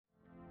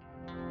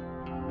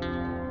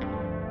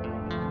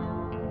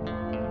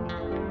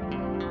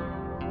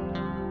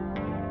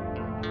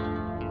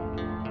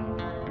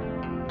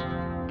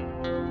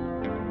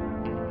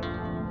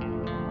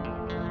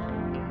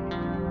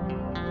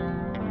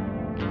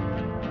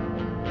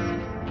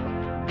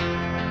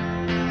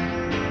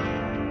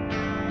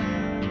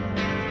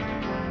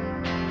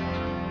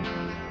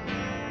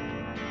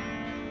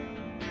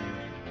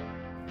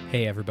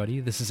Hey everybody,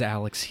 this is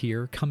Alex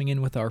here, coming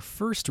in with our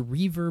first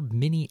Reverb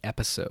mini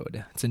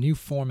episode. It's a new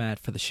format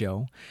for the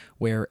show,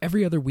 where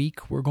every other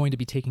week we're going to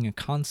be taking a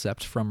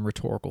concept from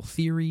rhetorical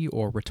theory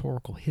or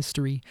rhetorical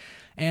history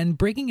and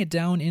breaking it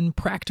down in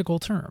practical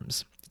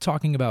terms,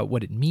 talking about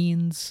what it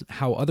means,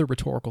 how other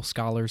rhetorical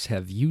scholars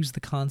have used the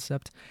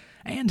concept,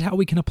 and how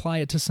we can apply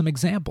it to some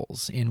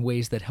examples in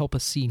ways that help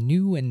us see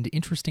new and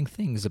interesting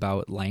things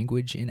about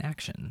language in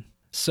action.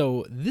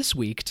 So this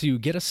week, to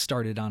get us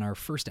started on our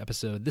first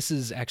episode, this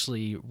is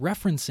actually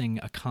referencing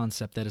a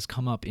concept that has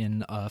come up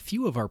in a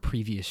few of our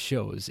previous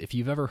shows. If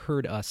you've ever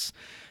heard us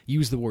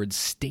use the word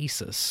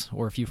stasis,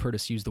 or if you've heard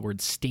us use the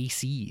word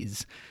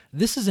stases,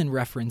 this is in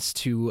reference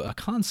to a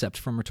concept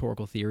from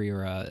rhetorical theory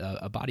or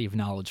a body of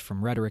knowledge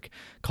from rhetoric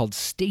called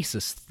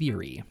stasis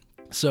theory.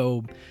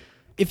 So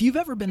if you've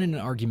ever been in an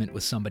argument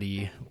with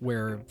somebody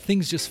where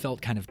things just felt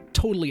kind of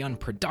totally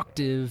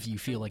unproductive, you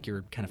feel like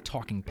you're kind of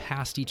talking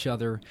past each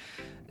other,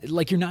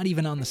 like you're not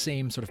even on the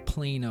same sort of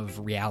plane of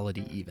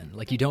reality even,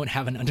 like you don't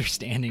have an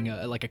understanding,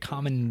 like a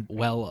common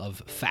well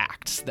of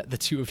facts that the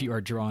two of you are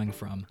drawing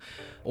from,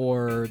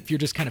 or if you're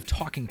just kind of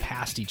talking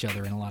past each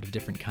other in a lot of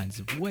different kinds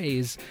of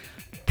ways,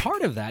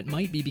 part of that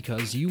might be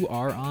because you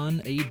are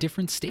on a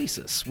different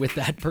stasis with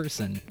that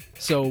person.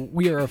 So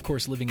we are, of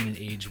course, living in an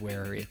age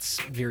where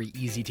it's very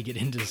easy to get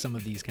into some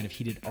of these kind of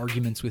heated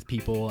arguments with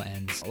people,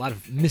 and a lot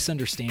of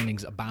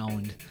misunderstandings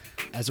abound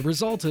as a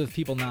result of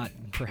people not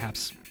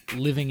perhaps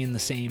living in the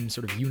same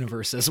sort of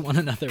universe as one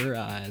another,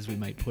 as we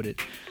might put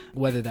it,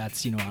 whether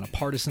that's, on a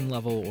partisan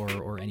level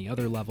or any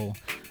other level.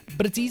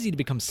 But it's easy to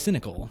become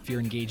cynical if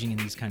you're engaging in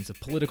these kinds of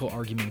political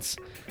arguments,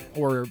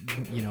 or,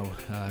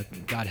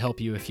 God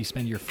help you if you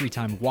spend your free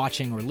time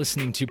watching or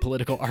listening to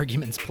political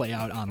arguments play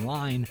out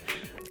online.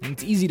 And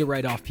it's easy to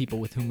write off people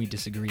with whom we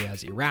disagree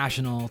as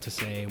irrational, to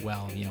say,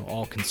 well,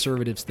 all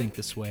conservatives think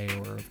this way,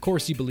 or of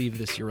course you believe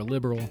this, you're a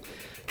liberal.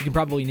 You can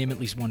probably name at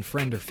least one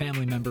friend or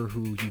family member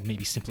who you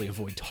maybe simply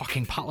avoid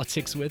talking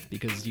politics with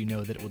because you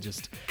know that it will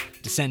just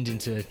descend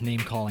into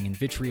name-calling and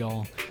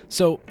vitriol.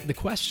 So the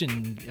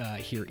question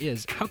here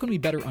is, how can we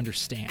better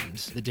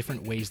understand the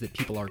different ways that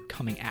people are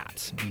coming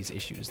at these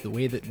issues, the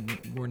way that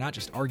we're not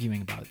just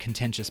arguing about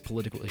contentious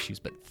political issues,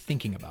 but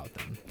thinking about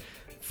them?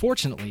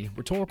 Fortunately,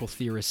 rhetorical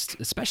theorists,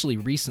 especially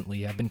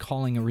recently, have been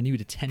calling a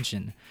renewed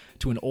attention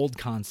to an old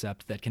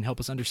concept that can help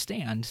us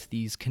understand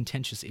these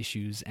contentious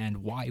issues and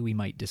why we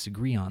might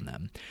disagree on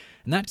them.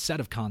 And that set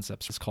of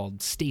concepts is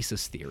called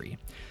stasis theory.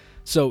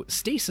 So,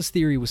 stasis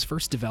theory was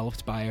first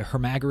developed by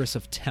Hermagoras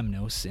of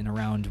Temnos in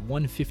around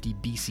 150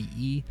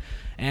 BCE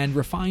and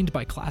refined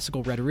by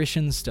classical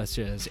rhetoricians such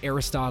as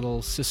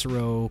Aristotle,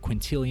 Cicero,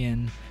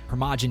 Quintilian,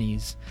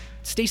 Hermogenes.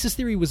 Stasis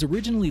theory was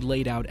originally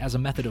laid out as a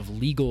method of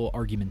legal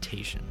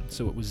argumentation,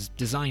 so it was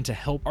designed to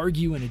help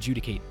argue and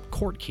adjudicate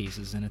court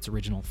cases in its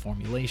original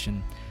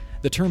formulation.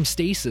 The term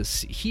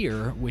stasis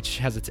here, which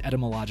has its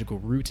etymological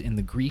root in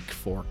the Greek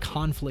for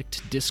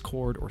conflict,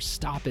 discord, or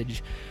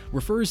stoppage,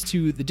 refers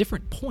to the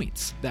different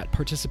points that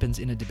participants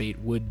in a debate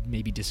would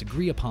maybe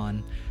disagree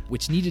upon,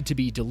 which needed to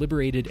be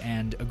deliberated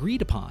and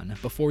agreed upon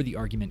before the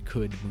argument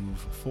could move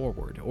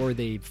forward, or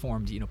they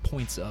formed,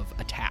 points of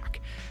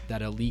attack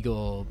that a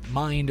legal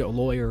mind, a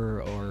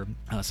lawyer, or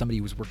somebody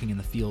who was working in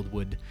the field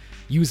would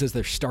use as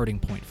their starting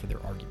point for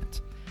their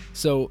argument.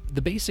 So,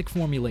 the basic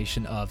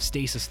formulation of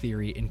stasis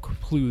theory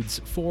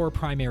includes four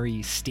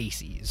primary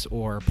stases,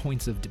 or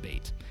points of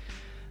debate.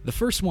 The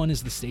first one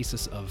is the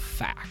stasis of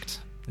fact.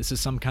 This is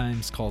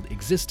sometimes called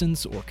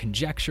existence or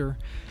conjecture.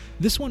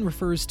 This one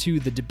refers to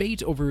the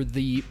debate over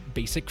the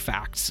basic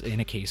facts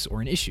in a case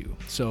or an issue.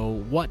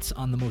 So, what,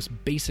 on the most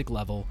basic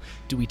level,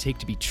 do we take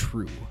to be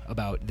true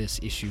about this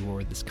issue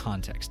or this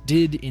context?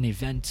 Did an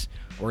event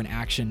or an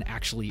action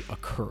actually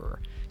occur?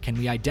 Can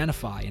we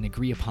identify and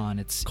agree upon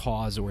its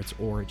cause or its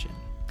origin?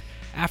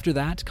 After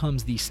that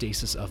comes the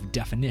stasis of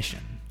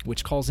definition,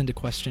 which calls into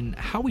question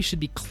how we should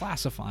be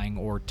classifying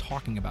or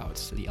talking about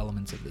the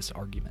elements of this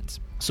argument.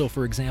 So,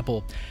 for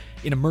example,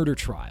 in a murder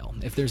trial,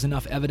 if there's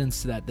enough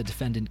evidence that the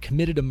defendant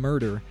committed a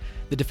murder,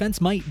 the defense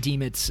might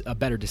deem it a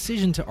better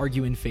decision to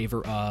argue in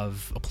favor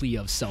of a plea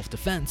of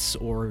self-defense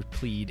or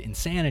plead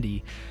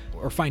insanity,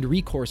 or find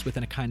recourse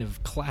within a kind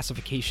of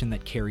classification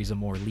that carries a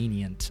more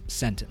lenient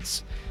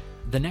sentence.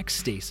 The next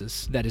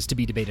stasis that is to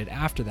be debated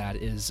after that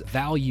is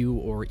value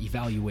or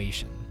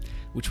evaluation,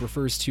 which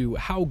refers to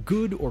how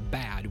good or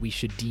bad we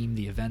should deem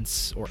the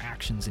events or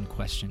actions in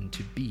question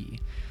to be.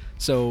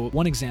 So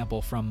one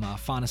example from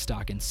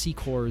Phonostock and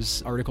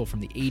Secor's article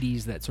from the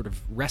 80s that sort of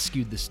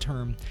rescued this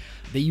term,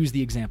 they use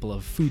the example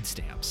of food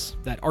stamps,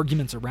 that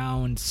arguments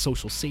around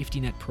social safety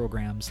net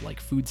programs like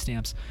food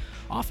stamps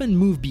often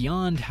move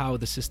beyond how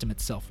the system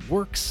itself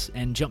works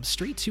and jump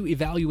straight to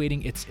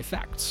evaluating its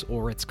effects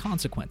or its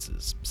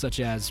consequences, such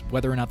as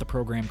whether or not the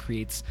program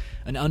creates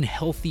an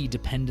unhealthy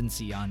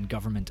dependency on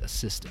government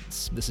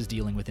assistance. This is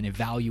dealing with an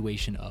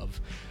evaluation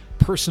of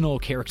personal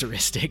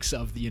characteristics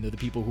of the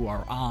people who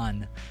are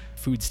on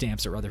food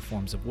stamps or other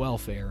forms of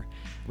welfare,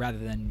 rather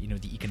than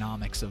the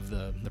economics of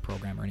the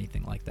program or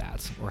anything like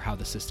that, or how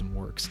the system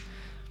works.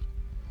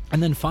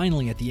 And then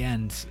finally, at the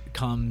end,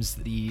 comes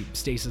the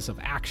stasis of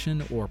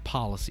action or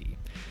policy,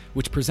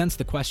 which presents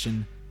the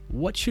question,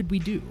 what should we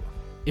do?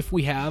 If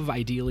we have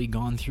ideally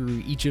gone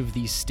through each of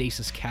these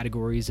stasis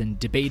categories and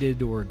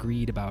debated or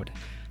agreed about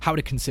how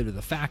to consider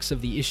the facts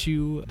of the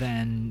issue,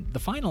 then the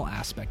final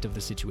aspect of the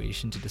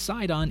situation to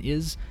decide on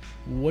is,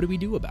 what do we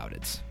do about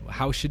it?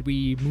 How should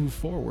we move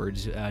forward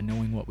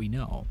knowing what we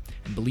know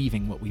and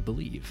believing what we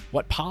believe?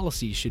 What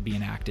policies should be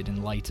enacted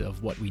in light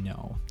of what we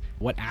know?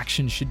 What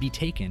action should be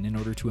taken in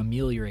order to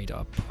ameliorate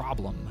a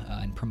problem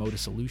and promote a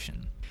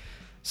solution?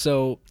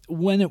 So,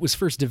 when it was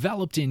first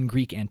developed in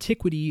Greek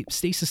antiquity,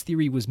 stasis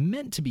theory was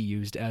meant to be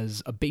used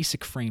as a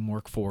basic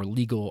framework for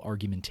legal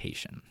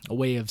argumentation, a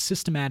way of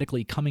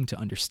systematically coming to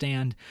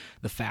understand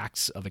the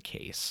facts of a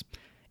case.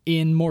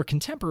 In more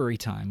contemporary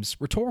times,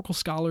 rhetorical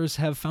scholars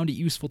have found it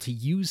useful to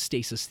use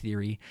stasis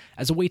theory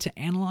as a way to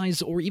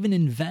analyze or even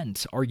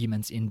invent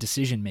arguments in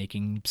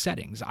decision-making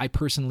settings. I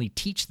personally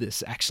teach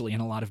this actually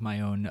in a lot of my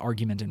own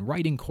argument and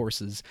writing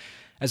courses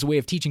as a way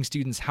of teaching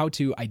students how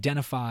to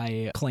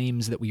identify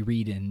claims that we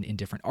read in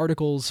different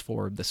articles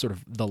for the sort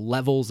of the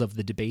levels of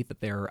the debate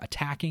that they're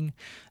attacking,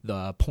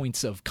 the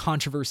points of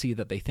controversy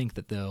that they think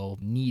that they'll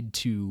need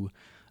to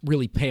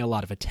really pay a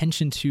lot of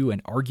attention to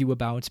and argue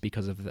about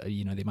because of,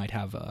 they might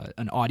have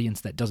an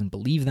audience that doesn't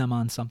believe them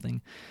on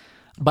something.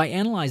 By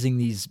analyzing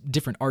these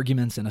different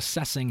arguments and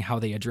assessing how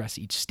they address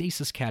each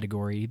stasis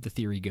category, the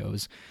theory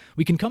goes,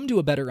 we can come to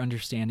a better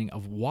understanding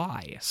of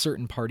why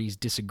certain parties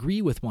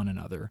disagree with one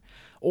another,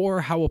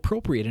 or how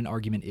appropriate an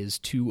argument is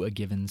to a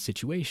given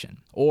situation,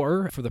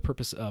 or, for the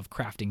purpose of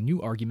crafting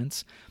new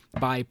arguments,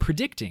 by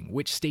predicting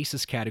which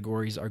stasis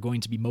categories are going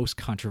to be most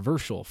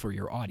controversial for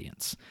your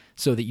audience,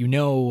 so that you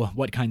know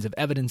what kinds of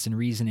evidence and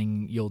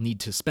reasoning you'll need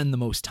to spend the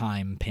most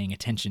time paying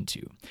attention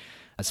to.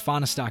 As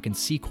Phonostock and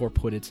Secor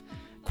put it,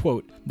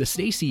 quote, "The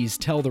Stases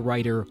tell the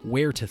writer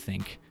where to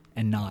think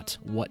and not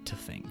what to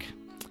think."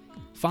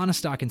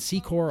 Phonostock and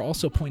Secor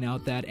also point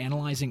out that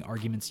analyzing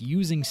arguments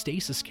using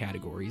stasis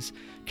categories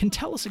can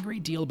tell us a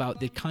great deal about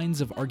the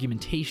kinds of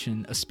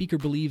argumentation a speaker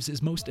believes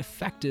is most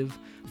effective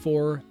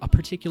for a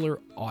particular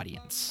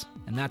audience.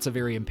 And that's a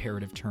very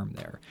imperative term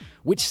there.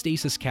 Which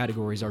stasis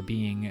categories are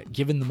being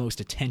given the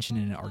most attention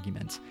in an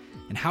argument,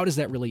 and how does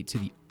that relate to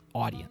the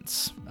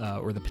audience,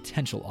 or the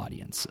potential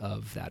audience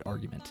of that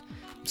argument?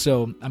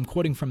 So I'm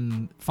quoting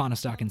from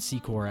Phonostock and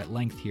Secor at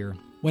length here.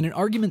 When an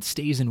argument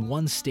stays in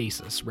one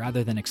stasis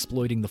rather than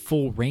exploiting the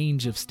full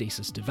range of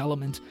stasis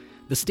development,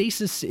 the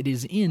stasis it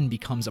is in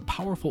becomes a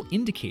powerful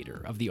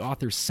indicator of the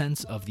author's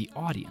sense of the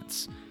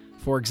audience.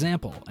 For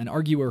example, an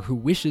arguer who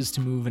wishes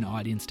to move an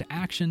audience to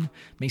action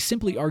may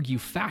simply argue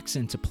facts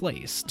into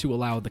place to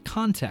allow the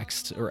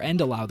context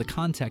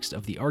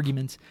of the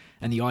argument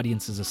and the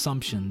audience's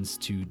assumptions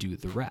to do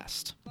the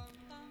rest.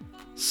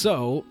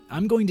 So,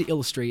 I'm going to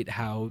illustrate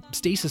how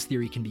stasis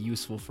theory can be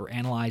useful for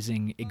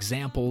analyzing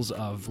examples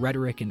of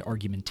rhetoric and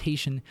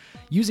argumentation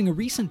using a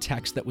recent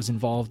text that was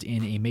involved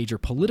in a major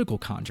political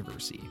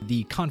controversy,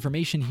 the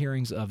confirmation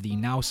hearings of the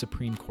now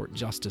Supreme Court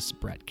Justice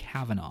Brett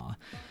Kavanaugh.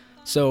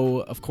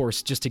 So, of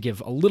course, just to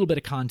give a little bit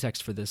of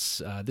context for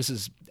this, this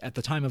is, at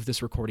the time of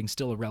this recording,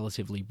 still a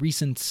relatively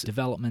recent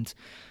development.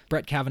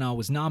 Brett Kavanaugh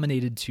was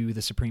nominated to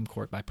the Supreme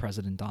Court by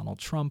President Donald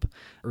Trump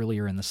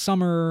earlier in the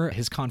summer.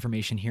 His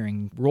confirmation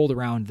hearing rolled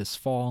around this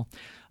fall,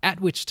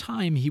 at which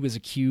time he was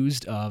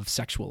accused of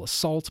sexual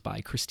assault by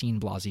Christine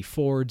Blasey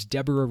Ford,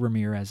 Deborah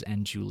Ramirez,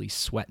 and Julie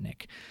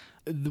Swetnick.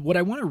 What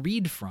I want to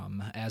read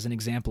from as an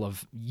example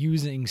of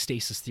using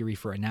stasis theory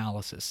for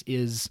analysis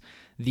is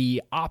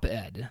the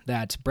op-ed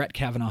that Brett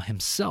Kavanaugh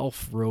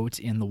himself wrote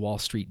in the Wall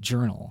Street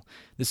Journal.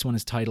 This one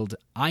is titled,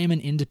 "I am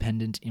an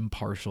independent,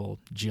 impartial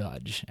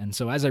judge." And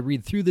so as I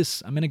read through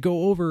this, I'm going to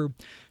go over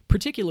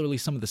particularly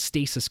some of the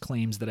stasis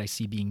claims that I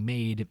see being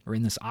made or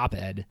in this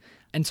op-ed,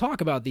 and talk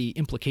about the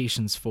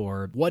implications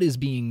for what is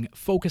being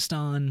focused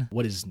on,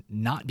 what is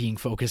not being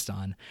focused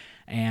on,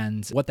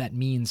 and what that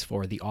means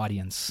for the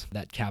audience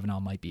that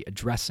Kavanaugh might be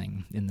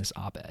addressing in this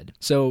op-ed.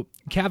 So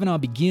Kavanaugh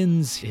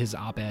begins his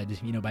op-ed,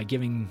 by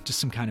giving just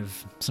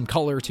some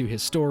color to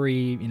his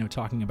story,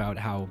 talking about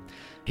how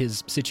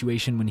his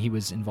situation when he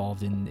was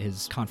involved in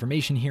his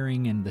confirmation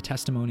hearing and the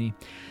testimony.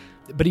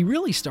 But he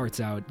really starts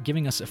out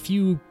giving us a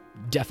few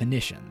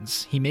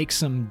definitions. He makes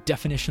some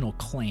definitional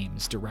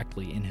claims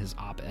directly in his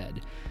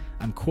op-ed.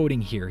 I'm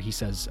quoting here. He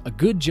says, "A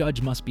good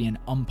judge must be an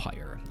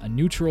umpire, a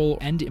neutral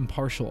and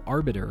impartial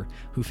arbiter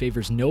who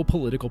favors no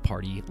political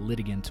party,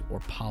 litigant,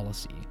 or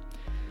policy."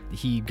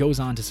 He goes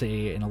on to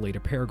say in a later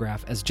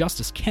paragraph, "As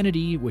Justice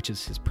Kennedy, which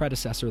is his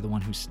predecessor, the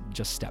one who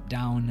just stepped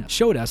down,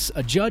 showed us,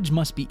 a judge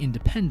must be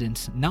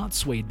independent, not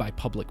swayed by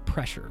public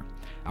pressure.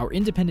 Our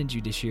independent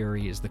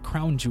judiciary is the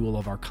crown jewel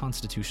of our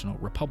constitutional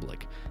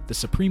republic. The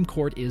Supreme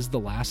Court is the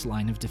last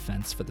line of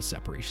defense for the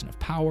separation of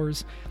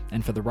powers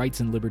and for the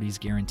rights and liberties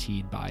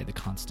guaranteed by the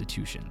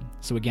Constitution."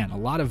 So again, a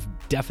lot of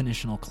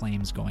definitional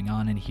claims going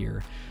on in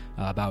here,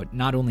 about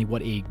not only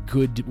what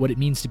it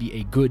means to be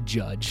a good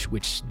judge,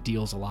 which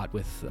deals a lot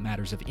with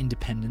matters of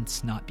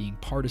independence, not being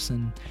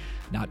partisan,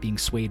 not being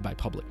swayed by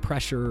public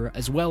pressure,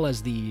 as well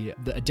as the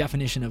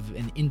definition of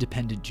an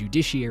independent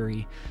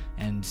judiciary,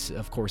 and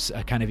of course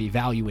a kind of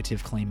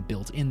evaluative claim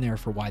built in there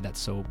for why that's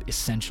so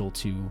essential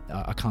to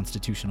a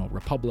constitutional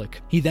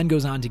republic. He then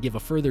goes on to give a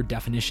further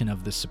definition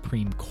of the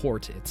Supreme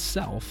Court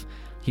itself.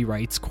 He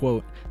writes,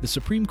 quote, "The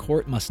Supreme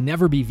Court must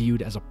never be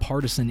viewed as a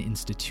partisan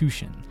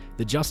institution.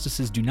 The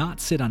justices do not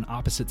sit on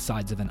opposite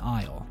sides of an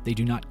aisle. They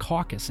do not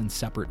caucus in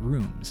separate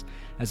rooms.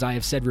 As I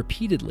have said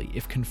repeatedly,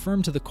 if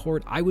confirmed to the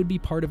court, I would be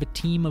part of a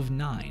team of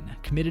 9,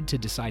 committed to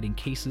deciding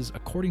cases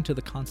according to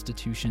the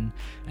Constitution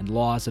and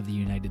laws of the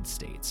United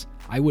States.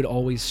 I would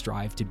always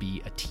strive to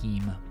be a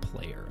team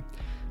player."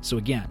 So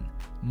again,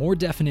 more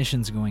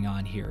definitions going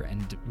on here,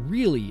 and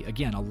really,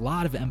 again, a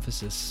lot of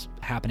emphasis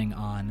happening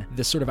on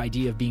this sort of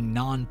idea of being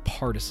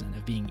nonpartisan,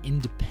 of being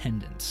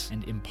independent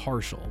and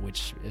impartial,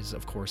 which is,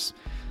 of course,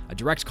 a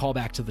direct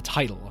callback to the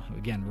title.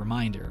 Again,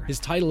 reminder, his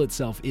title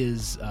itself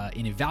is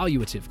an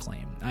evaluative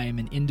claim. I am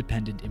an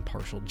independent,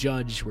 impartial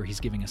judge, where he's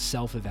giving a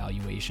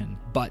self-evaluation.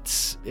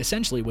 But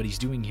essentially what he's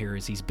doing here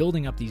is he's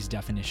building up these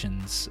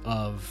definitions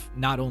of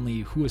not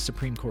only who a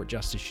Supreme Court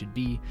justice should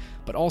be,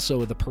 but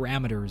also the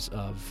parameters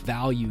of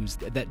values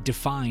that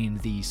define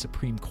the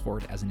Supreme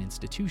Court as an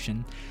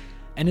institution.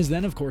 And is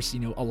then, of course,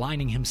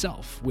 aligning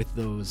himself with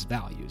those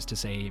values to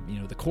say,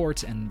 the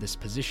court and this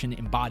position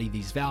embody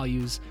these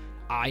values.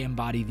 I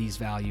embody these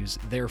values,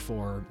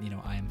 therefore,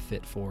 I am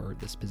fit for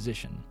this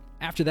position.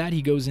 After that,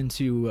 he goes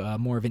into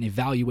more of an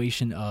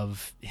evaluation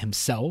of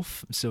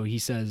himself. So he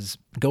says,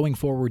 "Going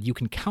forward, you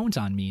can count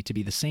on me to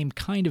be the same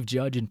kind of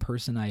judge and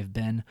person I have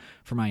been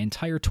for my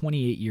entire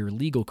 28-year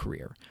legal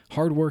career.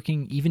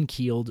 Hardworking,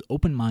 even-keeled,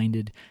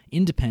 open-minded,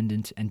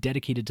 independent, and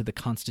dedicated to the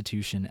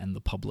Constitution and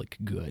the public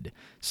good."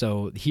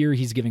 So here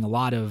he's giving a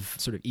lot of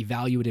sort of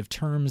evaluative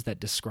terms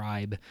that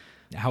describe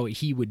how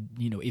he would,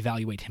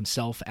 evaluate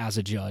himself as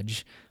a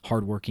judge: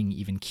 hardworking,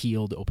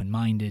 even-keeled,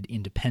 open-minded,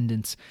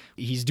 independent.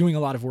 He's doing a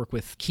lot of work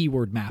with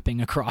keyword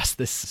mapping across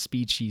this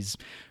speech. He's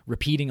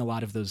repeating a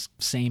lot of those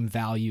same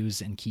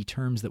values and key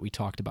terms that we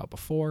talked about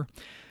before.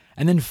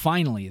 And then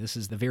finally, this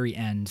is the very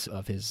end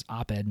of his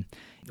op-ed,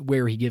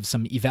 where he gives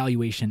some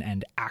evaluation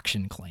and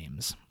action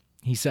claims.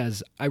 He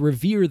says, "I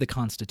revere the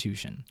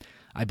Constitution.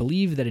 I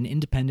believe that an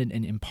independent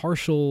and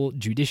impartial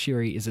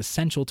judiciary is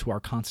essential to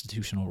our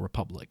constitutional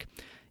republic.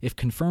 If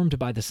confirmed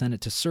by the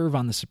Senate to serve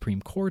on the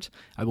Supreme Court,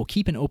 I will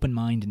keep an open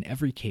mind in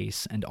every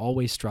case and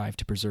always strive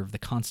to preserve the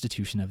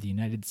Constitution of the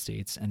United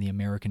States and the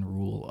American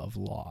rule of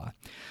law."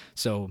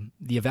 So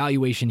the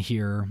evaluation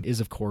here is,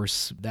 of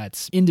course,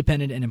 that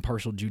independent and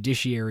impartial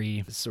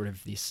judiciary is sort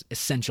of this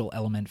essential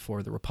element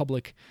for the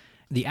republic.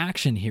 The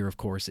action here, of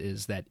course,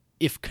 is that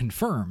if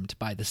confirmed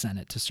by the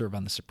Senate to serve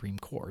on the Supreme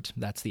Court,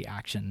 that's the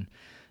action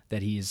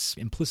that he's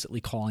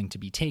implicitly calling to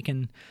be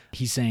taken.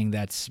 He's saying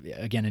that's,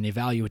 again, an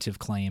evaluative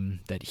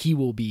claim that he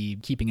will be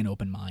keeping an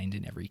open mind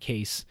in every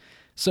case.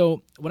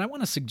 So what I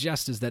want to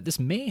suggest is that this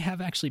may have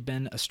actually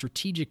been a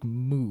strategic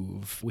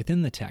move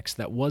within the text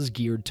that was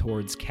geared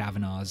towards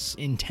Kavanaugh's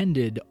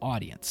intended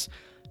audience.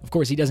 Of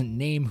course, he doesn't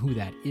name who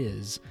that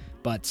is,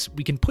 but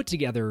we can put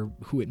together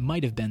who it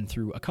might have been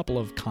through a couple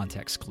of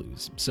context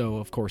clues. So,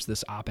 of course,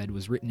 this op-ed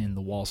was written in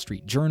the Wall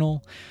Street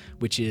Journal,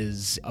 which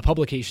is a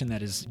publication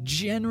that is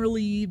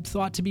generally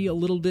thought to be a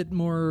little bit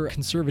more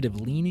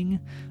conservative-leaning,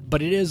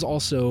 but it is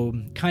also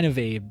kind of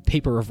a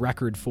paper of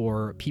record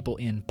for people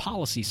in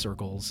policy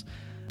circles,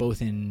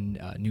 both in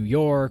New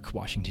York,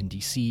 Washington,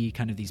 D.C.,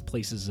 kind of these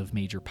places of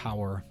major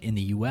power in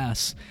the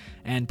U.S.,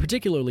 and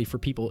particularly for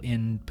people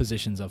in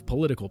positions of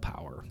political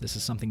power. This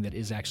is something that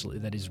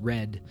is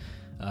read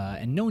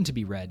and known to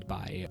be read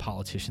by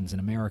politicians in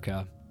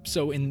America.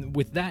 So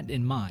with that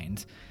in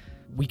mind,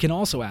 we can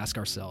also ask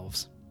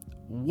ourselves,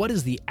 what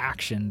is the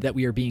action that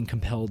we are being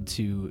compelled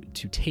to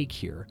take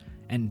here?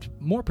 And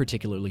more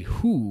particularly,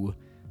 who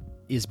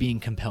is being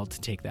compelled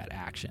to take that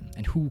action,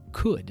 and who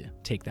could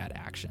take that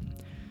action?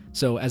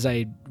 So as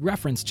I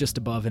referenced just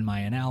above in my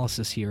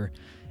analysis here,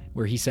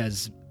 where he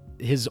says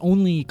his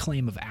only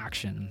claim of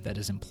action that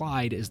is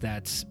implied is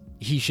that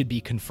he should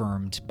be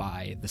confirmed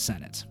by the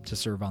Senate to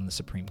serve on the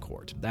Supreme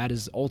Court. That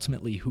is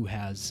ultimately who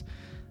has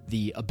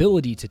the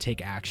ability to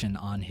take action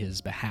on his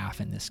behalf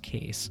in this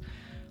case.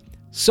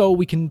 So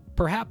we can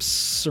perhaps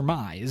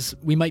surmise,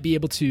 we might be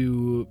able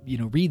to,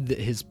 read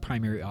his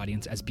primary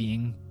audience as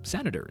being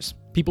senators,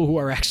 people who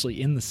are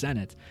actually in the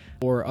Senate,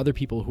 or other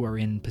people who are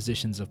in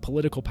positions of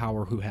political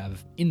power who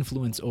have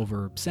influence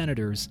over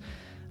senators.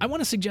 I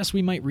want to suggest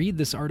we might read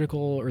this article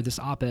or this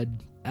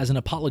op-ed as an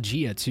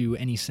apologia to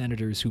any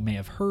senators who may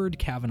have heard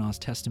Kavanaugh's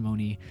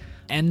testimony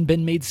and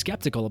been made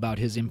skeptical about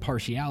his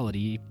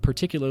impartiality,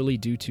 particularly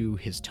due to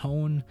his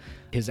tone,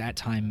 his at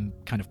time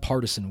kind of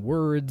partisan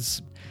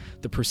words,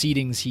 the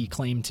proceedings he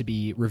claimed to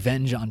be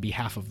revenge on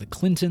behalf of the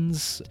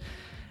Clintons,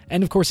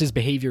 and of course his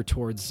behavior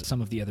towards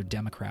some of the other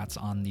Democrats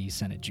on the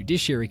Senate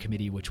Judiciary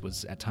Committee, which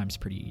was at times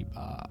pretty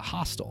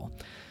hostile.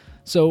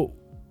 So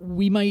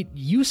we might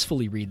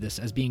usefully read this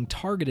as being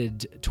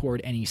targeted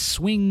toward any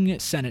swing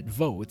Senate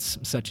votes,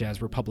 such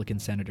as Republican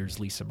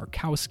Senators Lisa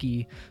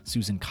Murkowski,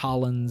 Susan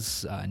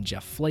Collins, and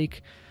Jeff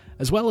Flake,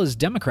 as well as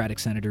Democratic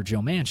Senator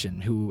Joe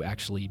Manchin, who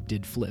actually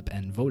did flip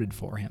and voted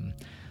for him.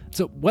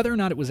 So whether or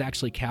not it was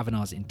actually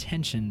Kavanaugh's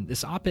intention,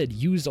 this op-ed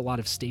used a lot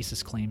of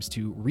Stasis claims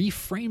to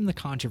reframe the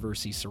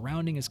controversy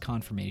surrounding his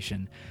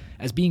confirmation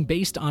as being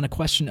based on a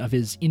question of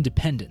his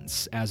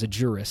independence as a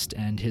jurist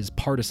and his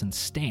partisan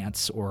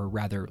stance, or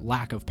rather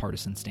lack of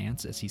partisan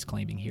stance, as he's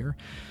claiming here,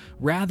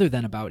 rather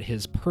than about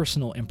his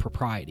personal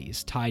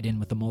improprieties tied in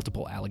with the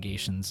multiple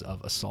allegations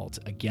of assault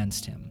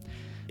against him.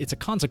 It's a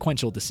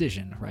consequential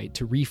decision, right,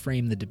 to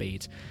reframe the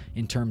debate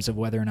in terms of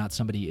whether or not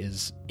somebody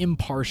is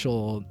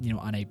impartial,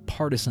 on a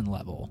partisan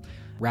level,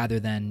 rather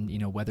than,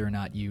 whether or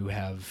not you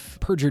have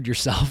perjured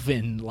yourself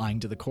in lying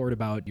to the court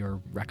about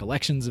your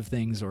recollections of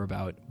things or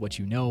about what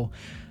you know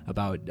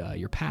about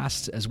your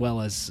past, as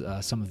well as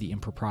some of the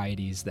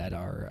improprieties that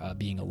are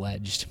being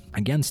alleged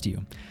against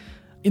you.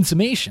 In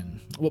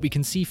summation, what we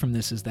can see from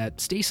this is that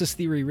stasis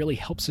theory really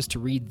helps us to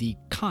read the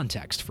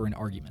context for an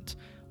argument.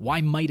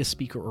 Why might a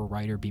speaker or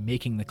writer be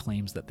making the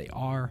claims that they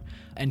are?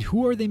 And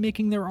who are they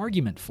making their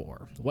argument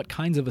for? What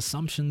kinds of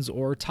assumptions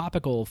or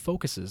topical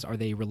focuses are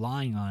they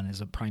relying on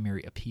as a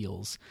primary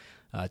appeals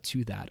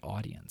to that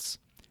audience?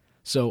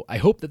 So I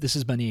hope that this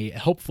has been a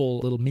helpful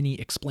little mini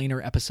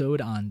explainer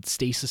episode on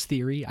stasis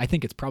theory. I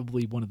think it's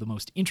probably one of the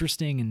most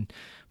interesting and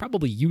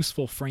probably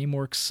useful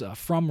frameworks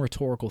from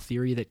rhetorical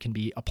theory that can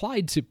be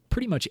applied to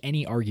pretty much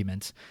any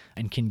argument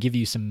and can give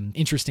you some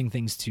interesting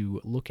things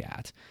to look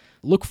at.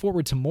 Look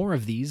forward to more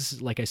of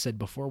these. Like I said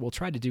before, we'll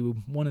try to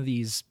do one of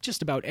these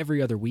just about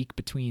every other week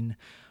between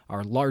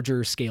our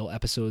larger scale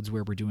episodes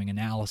where we're doing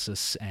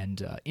analysis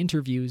and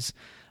interviews,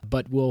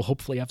 but we'll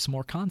hopefully have some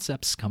more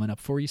concepts coming up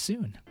for you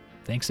soon.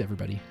 Thanks,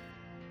 everybody.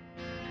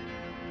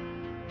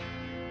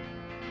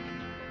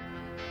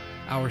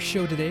 Our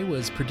show today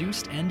was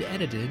produced and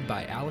edited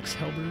by Alex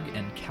Helberg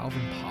and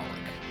Calvin Pollock.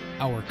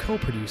 Our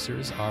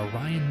co-producers are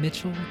Ryan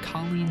Mitchell,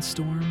 Colleen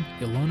Storm,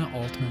 Ilona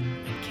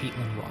Altman, and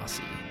Caitlin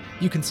Rossi.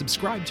 You can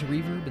subscribe to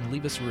Reverb and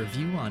leave us a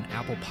review on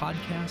Apple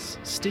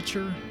Podcasts,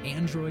 Stitcher,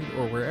 Android,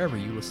 or wherever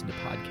you listen to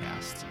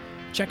podcasts.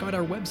 Check out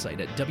our website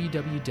at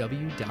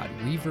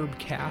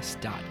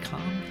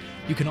www.reverbcast.com.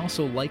 You can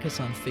also like us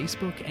on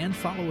Facebook and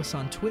follow us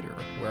on Twitter,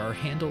 where our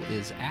handle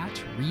is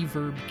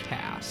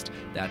 @ReverbCast.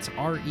 That's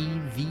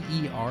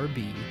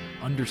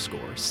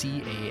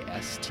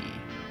REVERB_CAST.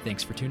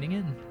 Thanks for tuning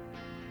in.